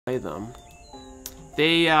play them.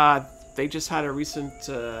 They just had a recent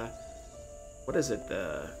what is it?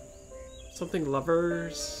 The something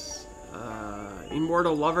lovers,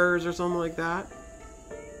 immortal lovers or something like that.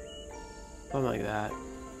 Something like that.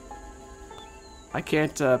 I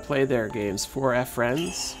can't play their games. 4F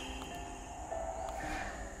friends.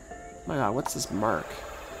 My God, what's this mark?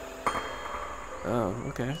 Oh,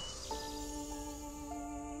 okay.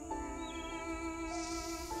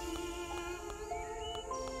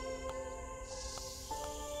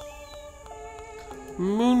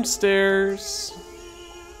 Moonstairs.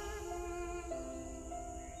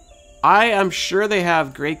 I am sure they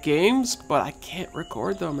have great games, but I can't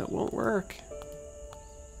record them. It won't work.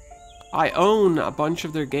 I own a bunch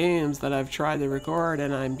of their games that I've tried to record,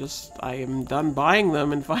 and I am done buying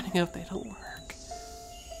them and finding out they don't work.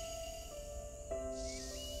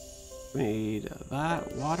 We need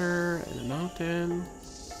that, water, and a mountain.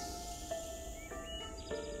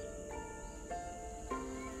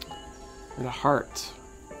 And a heart.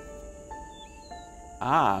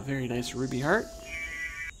 Ah, very nice ruby heart.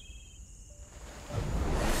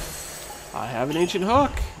 I have an ancient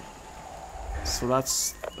hook. So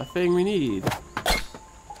that's a thing we need.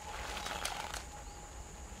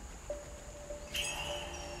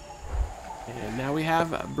 And now we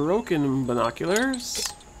have broken binoculars.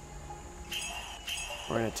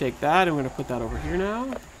 We're going to take that and we're going to put that over here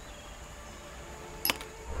now.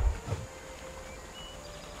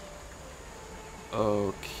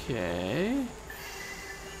 Okay.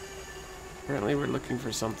 Apparently we're looking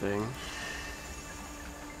for something.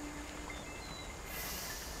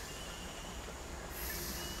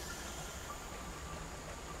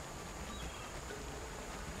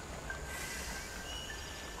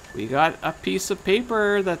 We got a piece of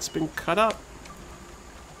paper that's been cut up.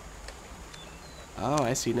 Oh,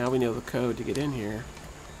 I see. Now we know the code to get in here.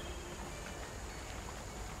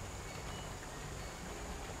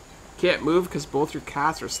 Can't move because both your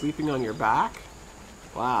cats are sleeping on your back?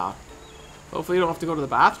 Wow. Hopefully you don't have to go to the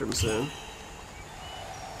bathroom soon.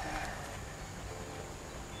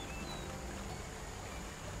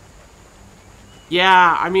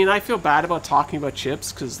 Yeah, I mean, I feel bad about talking about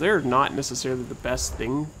chips because they're not necessarily the best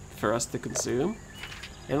thing for us to consume.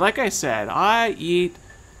 And like I said, I eat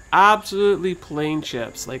absolutely plain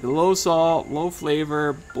chips, like low salt, low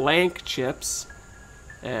flavor, blank chips.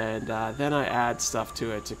 And then I add stuff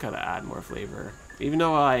to it to kind of add more flavor. Even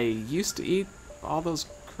though I used to eat all those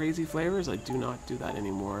crazy flavors, I do not do that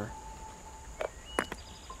anymore.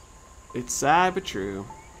 It's sad but true.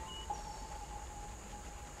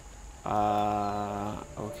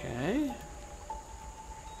 Okay.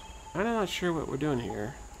 I'm not sure what we're doing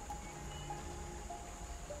here.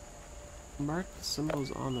 Mark the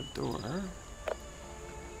symbols on the door.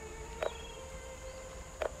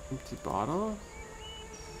 Empty bottle.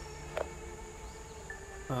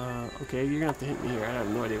 Okay, you're gonna have to hit me here. I have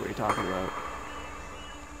no idea what you're talking about.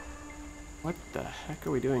 What the heck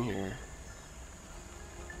are we doing here?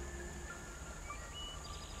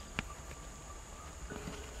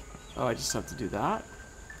 Oh, I just have to do that?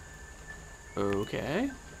 Okay.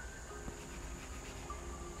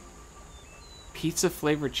 Pizza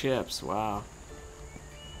flavored chips, wow.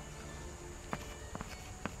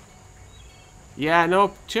 Yeah,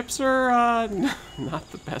 no, chips are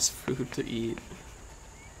not the best food to eat.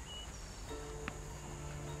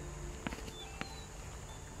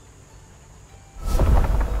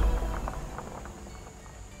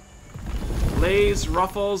 Lay's,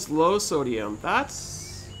 Ruffles, low sodium.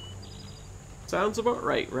 That's... sounds about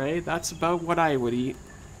right, right? That's about what I would eat.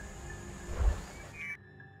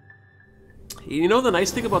 You know the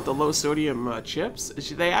nice thing about the low sodium chips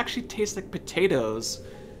is they actually taste like potatoes.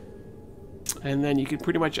 And then you can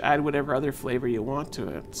pretty much add whatever other flavor you want to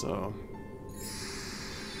it, so...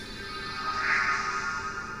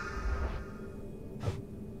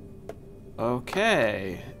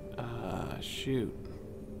 Okay. Shoot.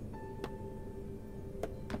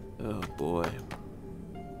 Oh boy.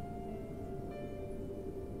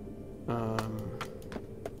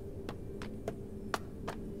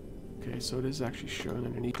 Okay, so it is actually shown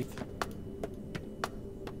underneath.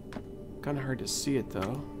 Kind of hard to see it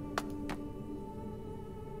though.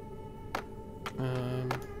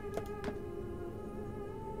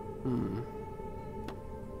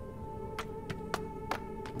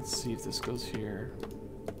 Let's see if this goes here.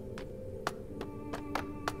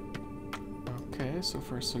 Okay, so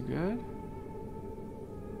far so good.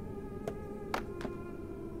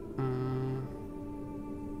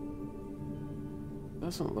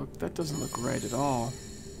 That doesn't look right at all.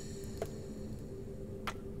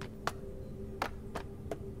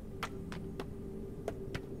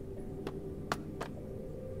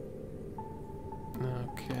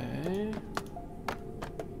 Okay.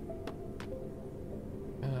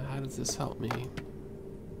 How does this help me?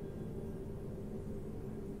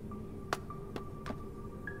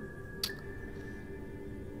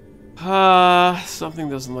 Something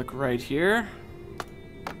doesn't look right here.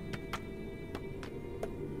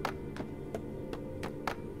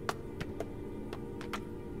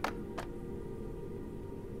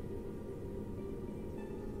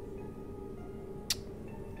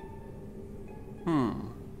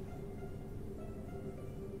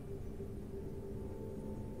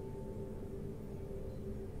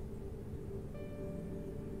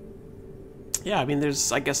 Yeah, I mean,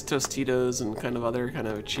 there's, I guess, Tostitos and kind of other kind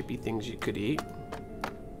of chippy things you could eat.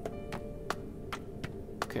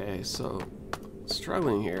 Okay, so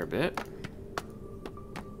struggling here a bit.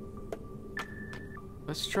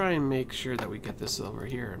 Let's try and make sure that we get this over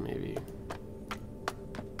here, maybe.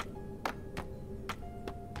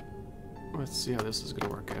 Let's see how this is going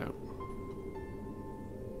to work out.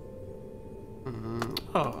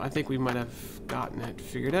 Oh, I think we might have gotten it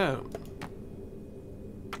figured out.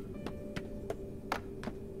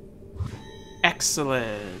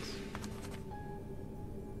 Excellent.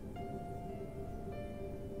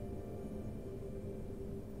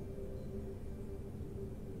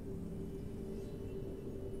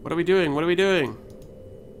 What are we doing? What are we doing?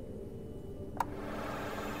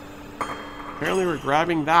 Apparently we're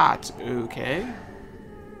grabbing that. Okay.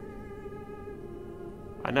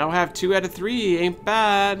 I now have 2 out of 3. Ain't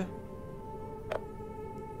bad.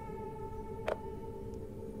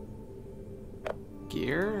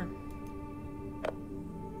 Gear?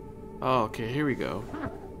 Oh, okay, here we go.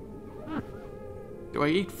 Do I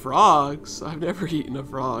eat frogs? I've never eaten a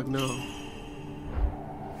frog, no.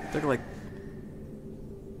 They're like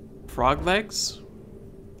frog legs?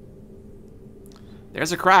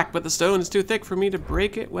 There's a crack, but the stone is too thick for me to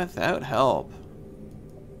break it without help.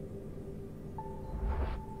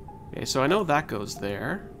 Okay, so I know that goes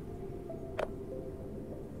there.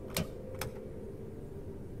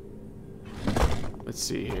 Let's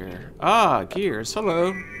see here. Ah, gears.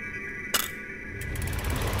 Hello.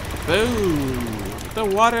 Boom! The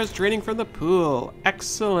water is draining from the pool.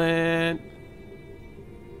 Excellent.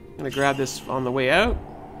 I'm gonna grab this on the way out.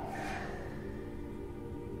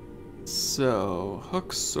 So,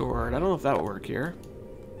 hook sword. I don't know if that will work here.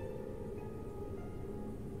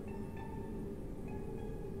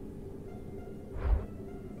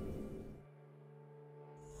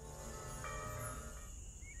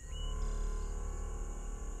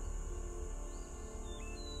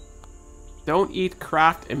 Don't eat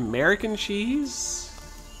Kraft American cheese?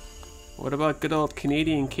 What about good old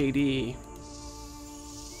Canadian KD?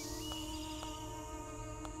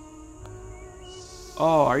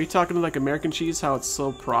 Oh, are you talking like American cheese, how it's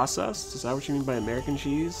so processed? Is that what you mean by American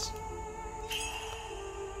cheese?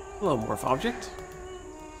 Hello, morph object.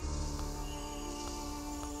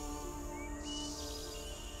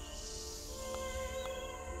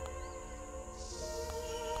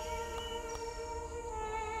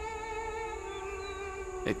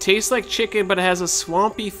 It tastes like chicken, but it has a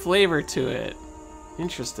swampy flavor to it.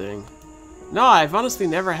 Interesting. No, I've honestly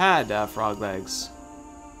never had frog legs.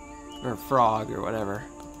 Or frog, or whatever.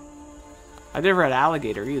 I've never had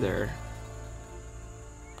alligator either.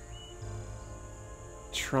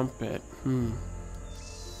 Trumpet.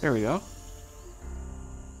 There we go.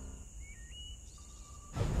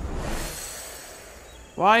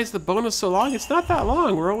 Why is the bonus so long? It's not that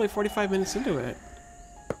long. We're only 45 minutes into it.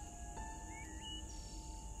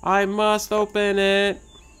 I must open it.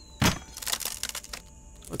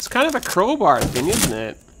 It's kind of a crowbar thing, isn't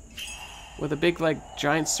it? With a big, like,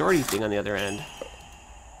 giant swordy thing on the other end.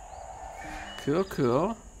 Cool,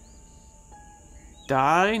 cool.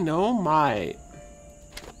 Dynamite.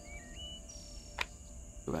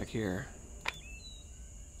 Go back here.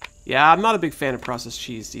 Yeah, I'm not a big fan of processed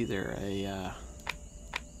cheese either.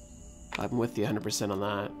 I'm with you 100% on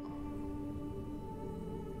that.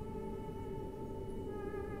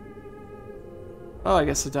 Oh, I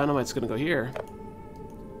guess the dynamite's gonna go here.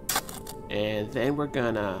 And then we're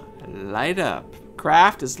gonna light up.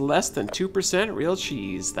 Kraft is less than 2% real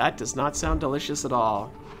cheese. That does not sound delicious at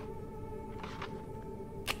all.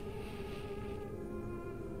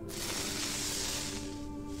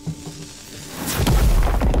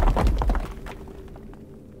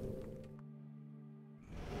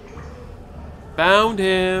 Found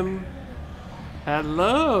him.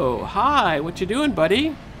 Hello. Hi. What you doing,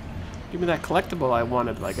 buddy? Give me that collectible I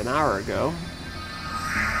wanted like an hour ago.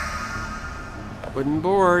 Wooden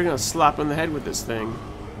board. I'm gonna slap him in the head with this thing.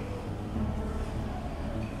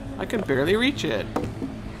 I can barely reach it.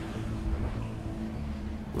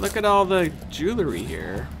 Look at all the jewelry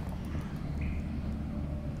here.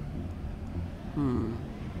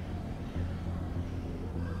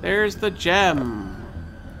 There's the gem.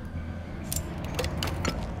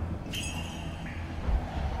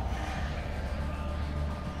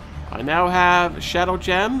 I now have shadow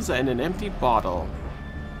gems and an empty bottle.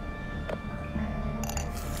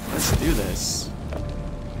 Let's do this.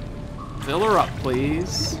 Fill her up,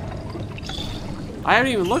 please. I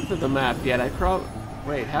haven't even looked at the map yet.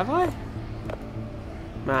 Wait, have I?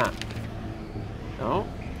 Map. No.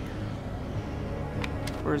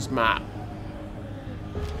 Where's map?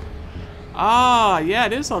 Ah, yeah,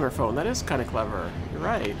 it is on her phone. That is kind of clever. You're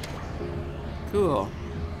right. Cool.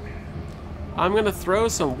 I'm gonna throw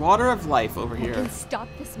some water of life over here. You can stop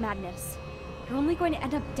this madness. You're only going to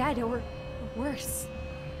end up dead or worse.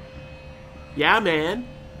 Yeah, man.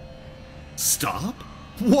 Stop?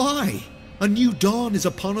 Why? A new dawn is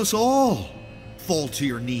upon us all. Fall to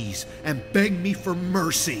your knees and beg me for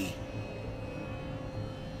mercy.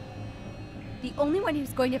 The only one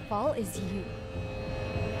who's going to fall is you.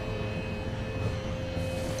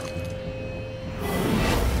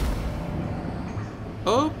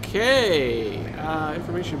 Okay.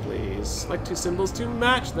 Information, please. Select 2 symbols to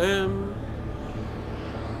match them.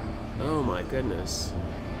 Oh my goodness.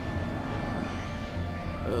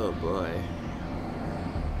 Oh boy.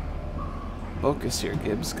 Focus here,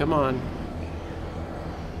 Gibbs. Come on.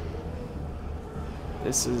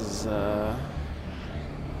 This is a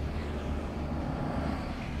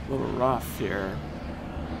little rough here.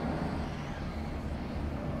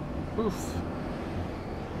 Oof.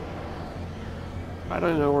 I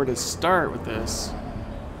don't know where to start with this.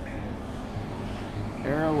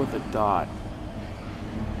 Arrow with a dot.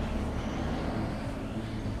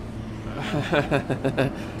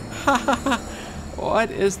 What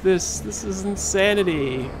is this? This is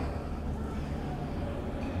insanity.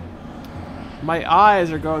 My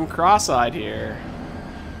eyes are going cross-eyed here.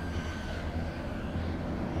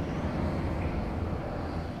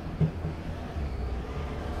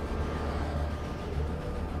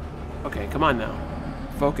 Okay, come on now.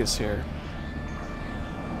 Focus here.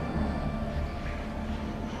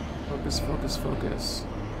 Focus, focus, focus.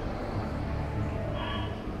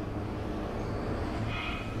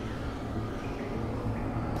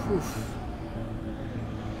 Poof.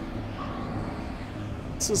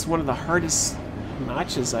 This is one of the hardest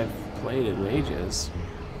matches I've played in ages.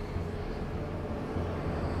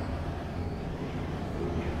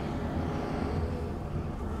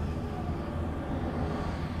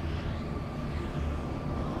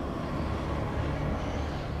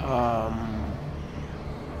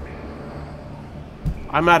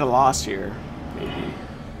 I'm at a loss here, maybe.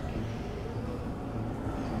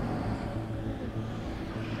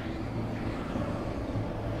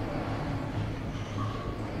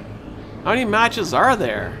 How many matches are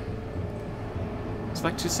there?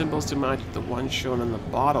 Select 2 symbols to match the one shown in the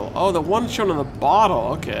bottle. Oh, the one shown in the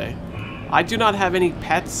bottle, okay. I do not have any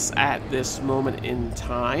pets at this moment in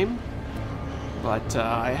time, but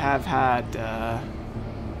I have had a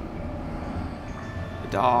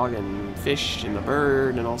dog and fish and a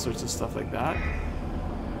bird and all sorts of stuff like that.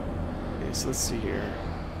 Okay, so let's see here.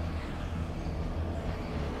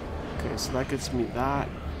 Okay, so that gets me that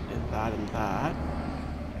and that and that.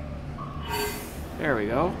 There we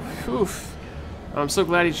go. Oof. I'm so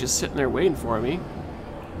glad he's just sitting there waiting for me.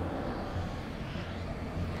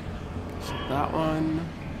 So that one.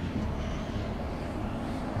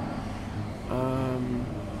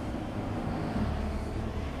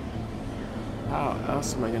 How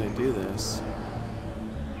else am I gonna do this?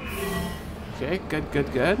 Okay, good, good,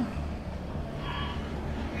 good.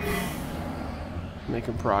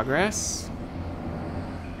 Making progress.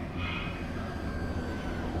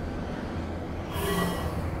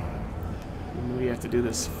 We have to do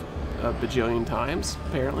this a bajillion times,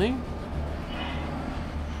 apparently.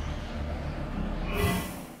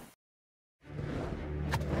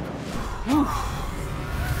 Whew.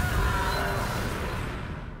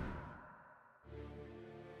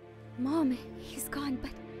 Mom, he's gone, but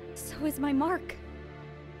so is my mark.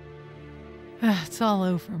 It's all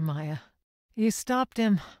over, Maya. You stopped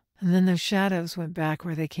him, and then those shadows went back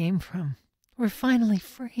where they came from. We're finally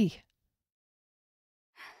free.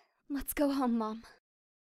 Let's go home, Mom.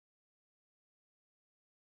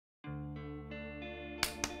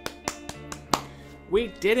 We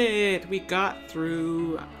did it! We got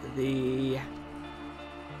through the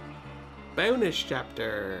bonus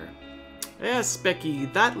chapter. Yes, Becky,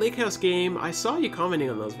 that Lake House game, I saw you commenting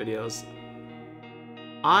on those videos.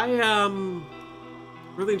 I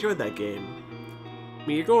really enjoyed that game. I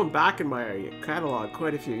mean, you're going back in my catalog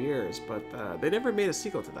quite a few years, but they never made a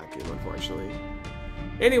sequel to that game, unfortunately.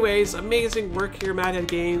 Anyways, amazing work here, Madhead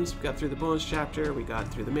Games. We got through the bonus chapter, we got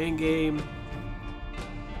through the main game.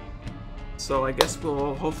 So I guess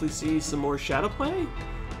we'll hopefully see some more Shadowplay.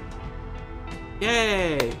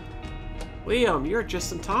 Yay! Liam, you're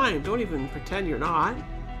just in time. Don't even pretend you're not.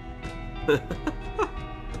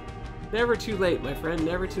 Never too late, my friend.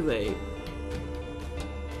 Never too late.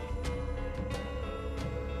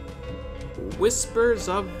 Whispers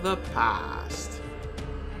of the Past.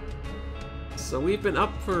 So we've been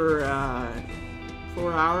up for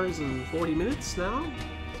 4 hours and 40 minutes now.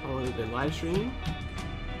 That's how long we've been live streaming.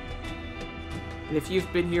 And if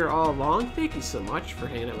you've been here all along, thank you so much for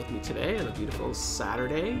hanging out with me today on a beautiful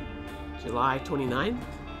Saturday, July 29th.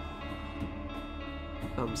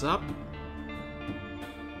 Thumbs up.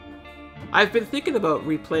 I've been thinking about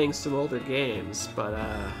replaying some older games, but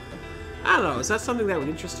I don't know, is that something that would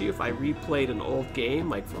interest you if I replayed an old game,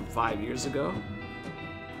 like from 5 years ago?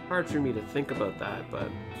 Hard for me to think about that, but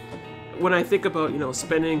when I think about, you know,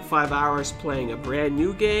 spending 5 hours playing a brand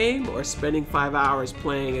new game or spending 5 hours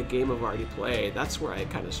playing a game I've already played, that's where I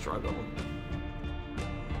kind of struggle.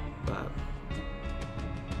 But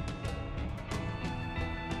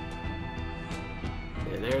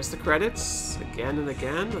and there's the credits again and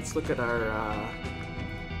again. Let's look at our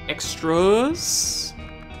extras,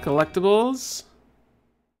 collectibles.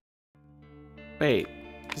 Wait,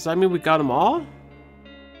 does that mean we got them all?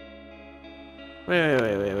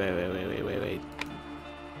 Wait.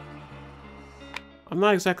 I'm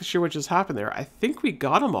not exactly sure what just happened there. I think we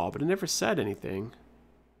got them all, but it never said anything.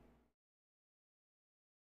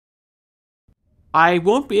 I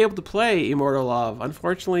won't be able to play Immortal Love.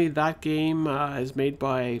 Unfortunately, that game is made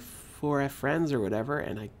by 4F Friends or whatever,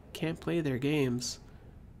 and I can't play their games.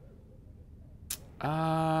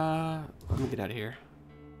 Let me get out of here.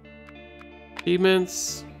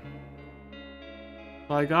 Achievements.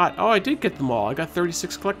 I got, oh, I did get them all. I got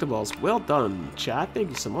 36 collectibles. Well done, chat. Thank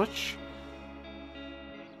you so much.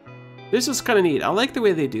 This is kind of neat. I like the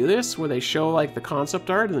way they do this, where they show like the concept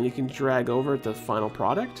art and then you can drag over the final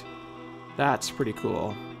product. That's pretty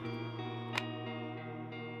cool.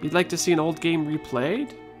 You'd like to see an old game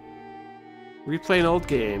replayed? Replay an old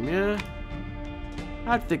game, yeah.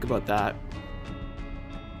 I'd think about that.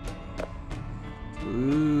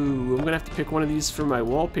 Ooh, I'm gonna have to pick one of these for my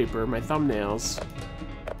wallpaper, my thumbnails.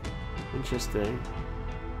 Interesting.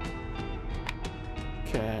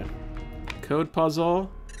 Okay. Code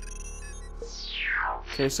puzzle.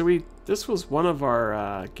 Okay, so this was one of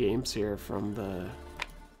our games here from the,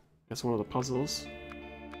 I guess one of the puzzles.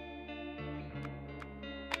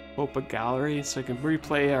 Open gallery, so I can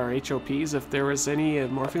replay our HOPs if there was any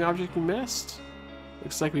morphing object we missed.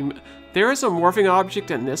 Looks like there is a morphing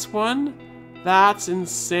object in this one. That's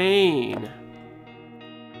insane.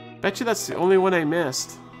 Bet you that's the only one I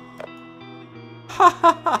missed.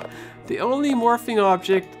 The only morphing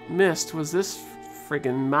object missed was this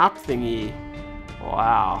friggin' map thingy.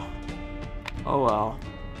 Wow. Oh well.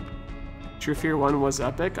 True Fear 1 was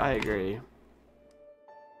epic, I agree.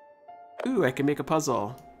 Ooh, I can make a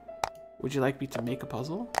puzzle. Would you like me to make a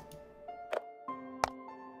puzzle?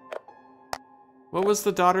 What was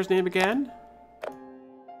the daughter's name again?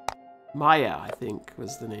 Maya, I think,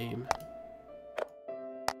 was the name.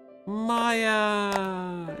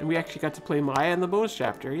 Maya! And we actually got to play Maya in the bonus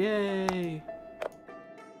chapter. Yay!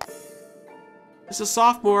 This is a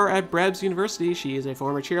sophomore at Brebs University. She is a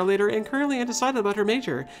former cheerleader and currently undecided about her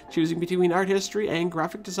major, choosing between art history and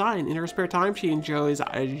graphic design. In her spare time, she enjoys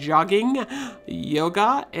jogging,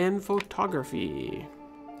 yoga, and photography.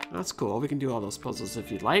 That's cool. We can do all those puzzles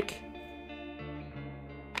if you'd like.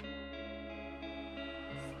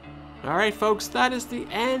 Alright folks, that is the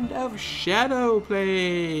end of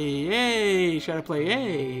Shadowplay! Yay! Shadowplay,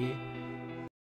 yay!